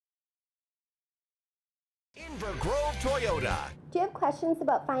Inver Grove Toyota. Do you have questions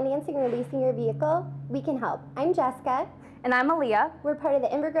about financing or leasing your vehicle? We can help. I'm Jessica. And I'm Aaliyah. We're part of the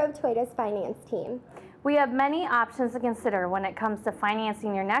Inver Grove Toyota's finance team. We have many options to consider when it comes to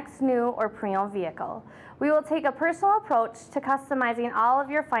financing your next new or pre-owned vehicle. We will take a personal approach to customizing all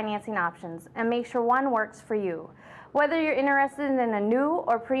of your financing options and make sure one works for you. Whether you're interested in a new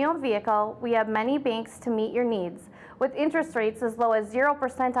or pre-owned vehicle, we have many banks to meet your needs, with interest rates as low as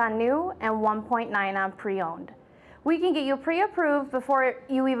 0% on new and 1.9% on pre-owned. We can get you pre-approved before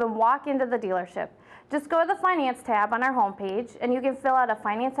you even walk into the dealership. Just go to the Finance tab on our homepage and you can fill out a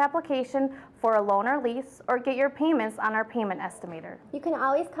finance application for a loan or lease or get your payments on our payment estimator. You can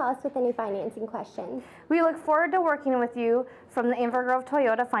always call us with any financing questions. We look forward to working with you from the Inver Grove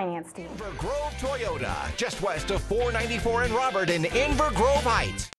Toyota finance team. Inver Grove Toyota, just west of 494 and Robert in Inver Grove Heights.